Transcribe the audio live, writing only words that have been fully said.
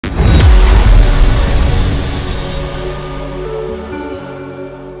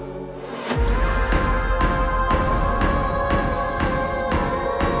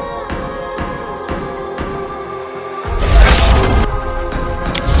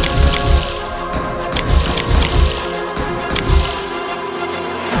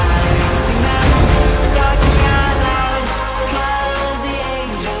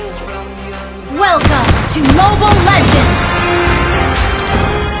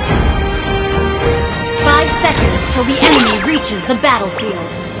reaches the battlefield.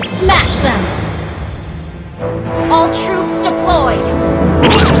 Smash them! All troops deployed!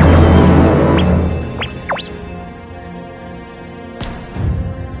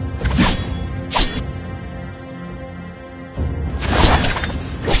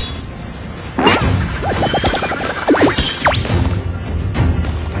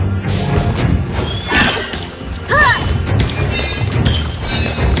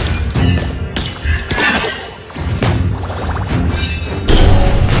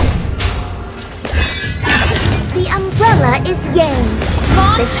 Is yang.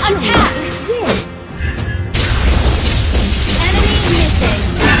 Launch attack! Enemy missing.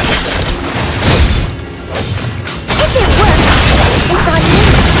 If it works, it's on me.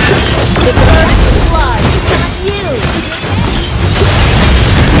 It first blood, not you.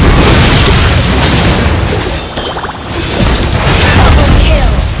 Double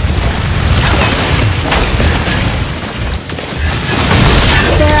kill.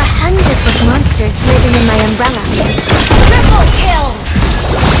 There are hundreds of monsters living in my umbrella. Triple kill!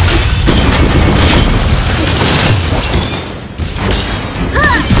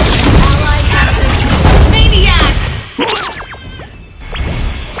 Ally has been Maniac!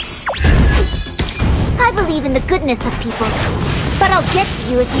 I believe in the goodness of people, but I'll get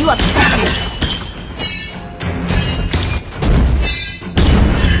to you if you upset me.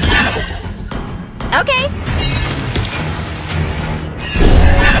 Okay.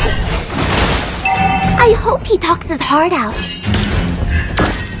 I hope he talks his heart out.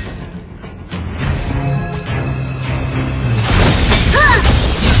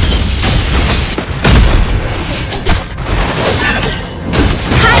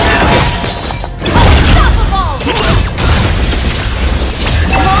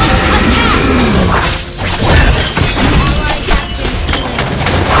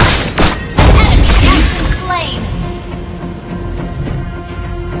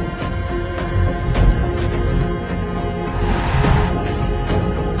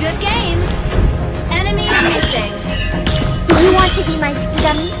 To be my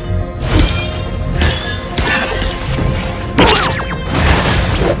skidami?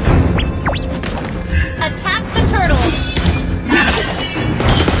 Attack the turtle!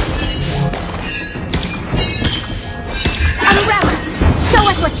 Umbrella, show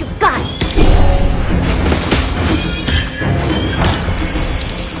us what you've got!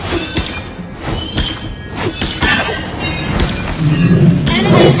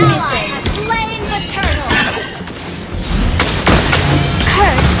 Enemy ally has slain the turtle!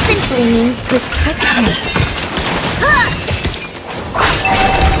 Simply means restriction.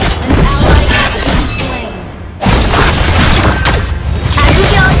 An ally has been slain.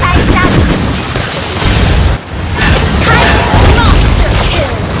 Monster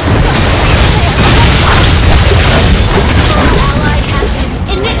kill! An ally has been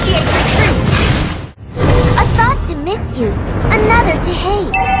slain. Initiate retreat! A thought to miss you, another to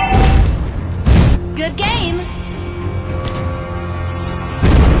hate. Good game!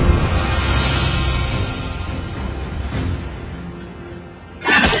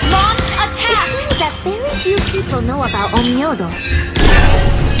 That very few people know about Onmyodo.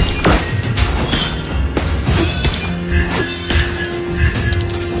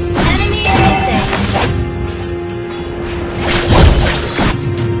 Enemy missing.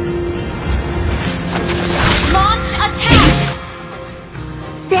 Launch attack!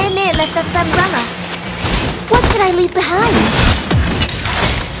 Seimei left us umbrella. What should I leave behind?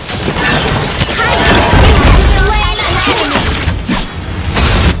 Slain an enemy!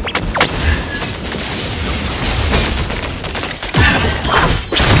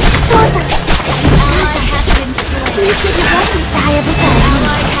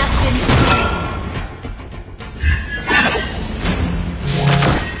 Ally has been slain.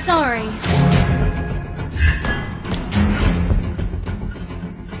 Sorry.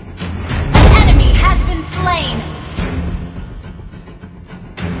 An enemy has been slain.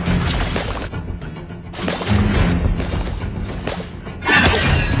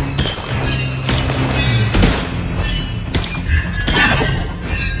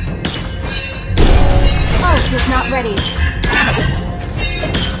 Ult is not ready.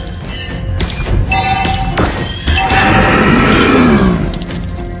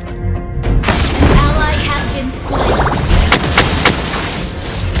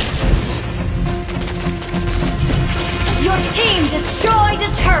 Your team destroyed a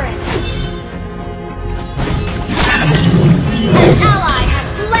turret! An ally has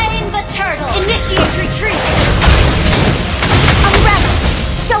slain the turtle! Initiate retreat! Umbrella,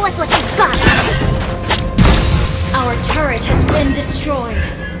 show us what you've got! Our turret has been destroyed.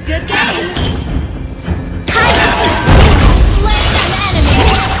 Good game!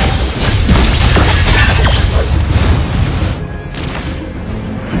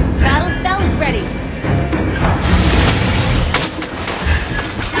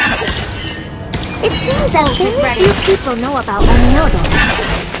 It seems that very few people know about Onyodo.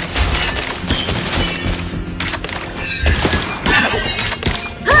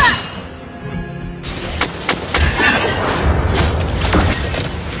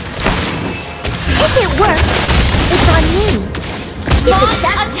 If it works, it's on me. If it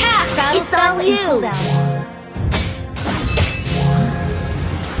doesn't, Attack! it's on you.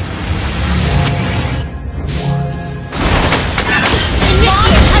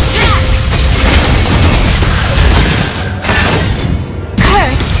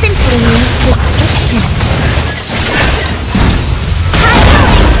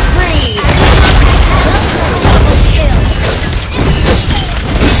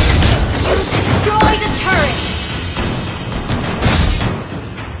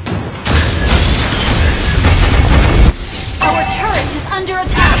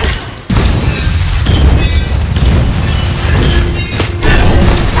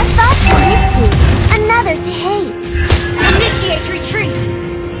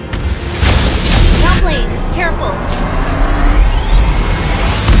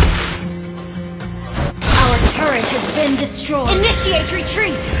 Destroyed. Initiate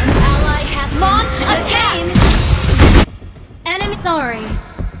retreat. An ally has launch attack. Enemy sorry.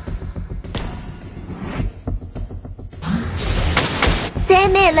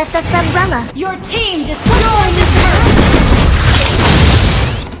 Seme left us some umbrella. Your team destroyed the turret.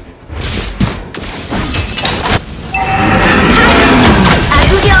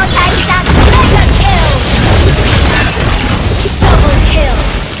 Mega kill. Double kill.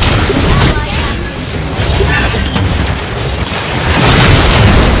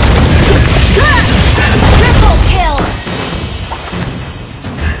 Triple kill!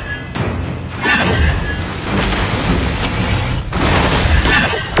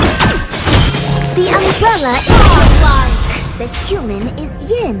 The umbrella is godlike. The human is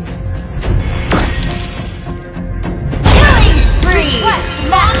yin. Killing spree! Request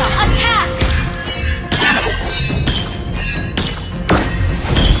launch attack!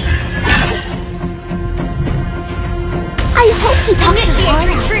 I hope he talks Initiate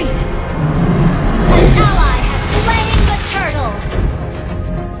retreat! An ally has slain the turtle!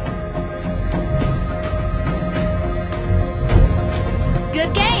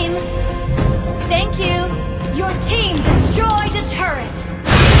 Good game! Thank you! Your team destroyed a turret!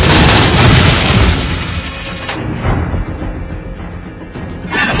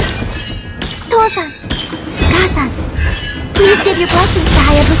 Tosan, Kasan, please give your blessings to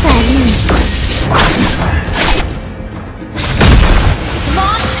Hayabusa and me.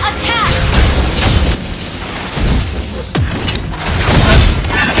 Launch attack!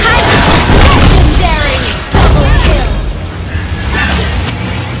 Legendary! Double kill!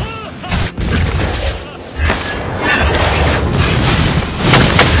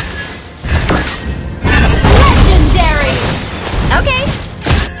 Legendary! Okay.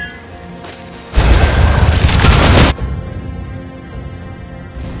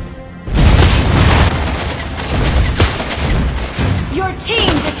 Your team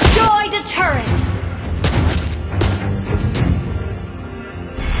destroyed a turret!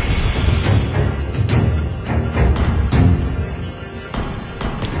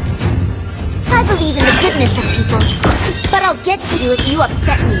 I believe in the goodness of people, but I'll get to you if you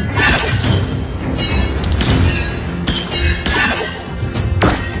upset me.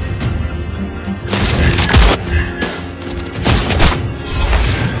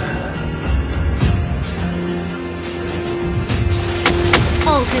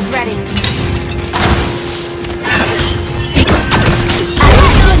 Ult is ready.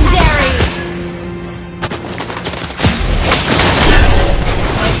 Legendary!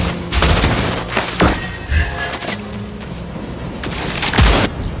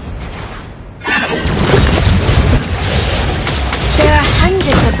 There are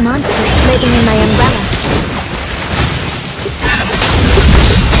hundreds of monsters living in my umbrella.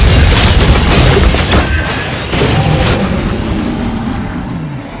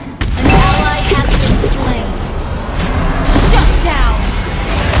 An ally has been slain. Shut down!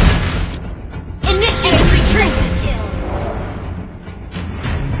 Initiate retreat!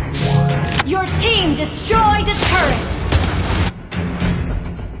 Your team destroyed a turret!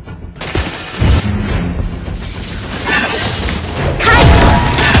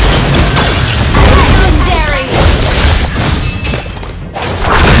 Legendary!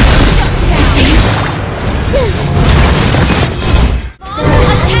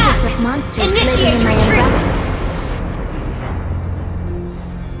 Attack! With monsters living Initiate in my retreat! umbrella.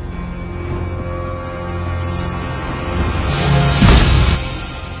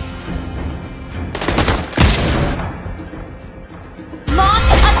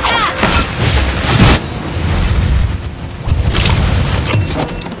 Launch attack!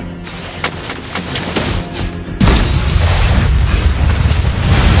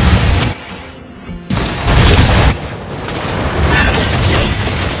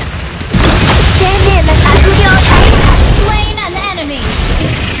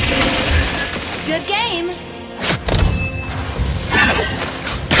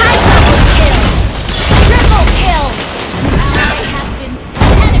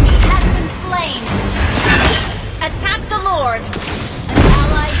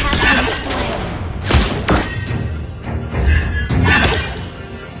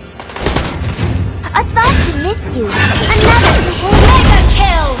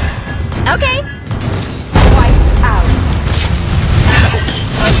 Okay. Wiped out.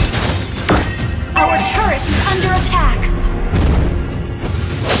 Our turret is under attack.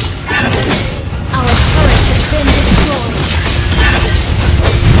 Our turret has been destroyed.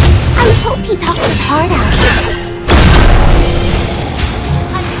 I hope he talks his heart out.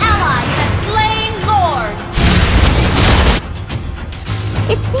 An ally has slain Lord.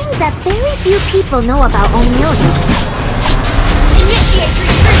 It seems that very few people know about Onmyoji. Initiate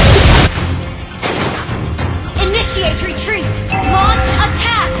retreat. Initiate retreat. Launch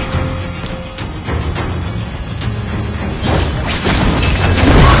attack. An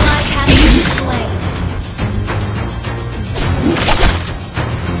ally has been slain.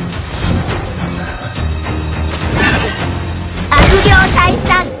 Akugyo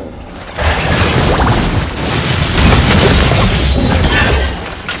Taisan.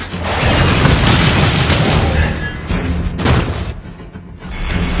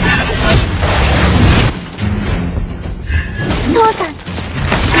 Tosan,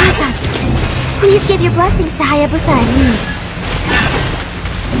 Kasan, please give your blessings to Hayabusa and me.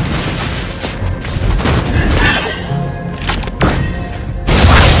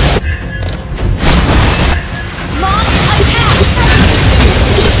 Launch attack.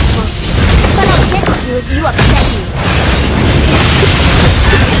 But I'll get to you if you upset me.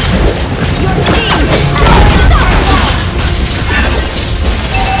 Your team is unstoppable.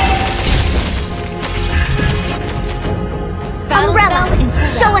 Umbrella,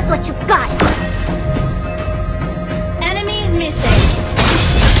 show us what you've got. Enemy missing.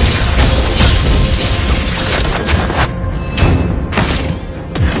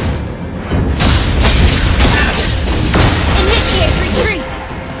 Initiate retreat.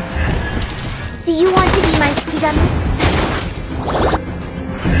 Do you want to be my Shikigami?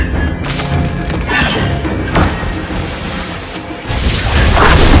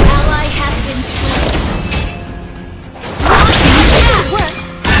 Ally has been slain. Work.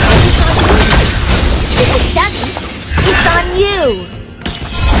 If it doesn't, it's on you.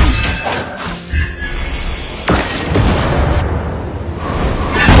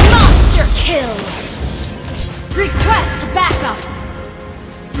 Monster kill. Request backup.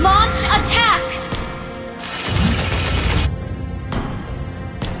 Launch attack.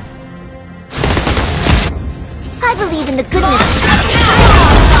 I believe in the goodness. Launch attack.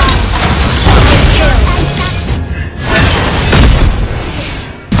 Kill.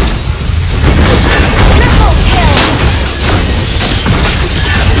 Triple kill.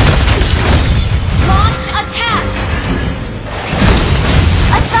 Launch attack.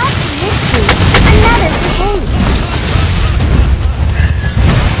 I thought you missed me. Another to hate.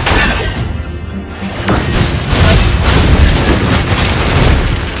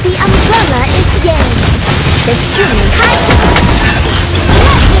 The umbrella is game. The human height.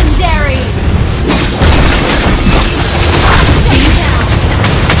 Legendary. Shut down.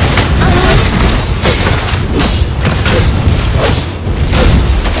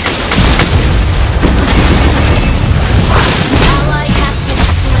 Ally has been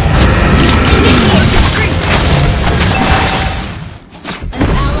slain. Initiate retreat. An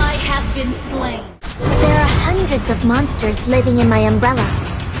ally has been slain. There are hundreds of monsters living in my umbrella.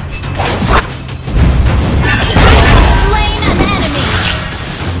 Slain an enemy.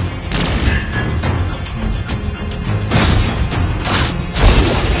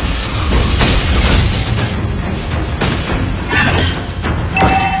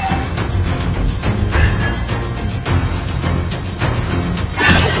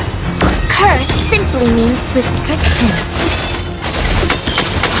 Curse simply means restriction.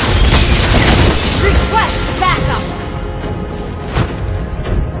 Request backup.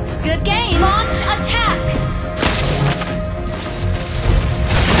 Good game. Launch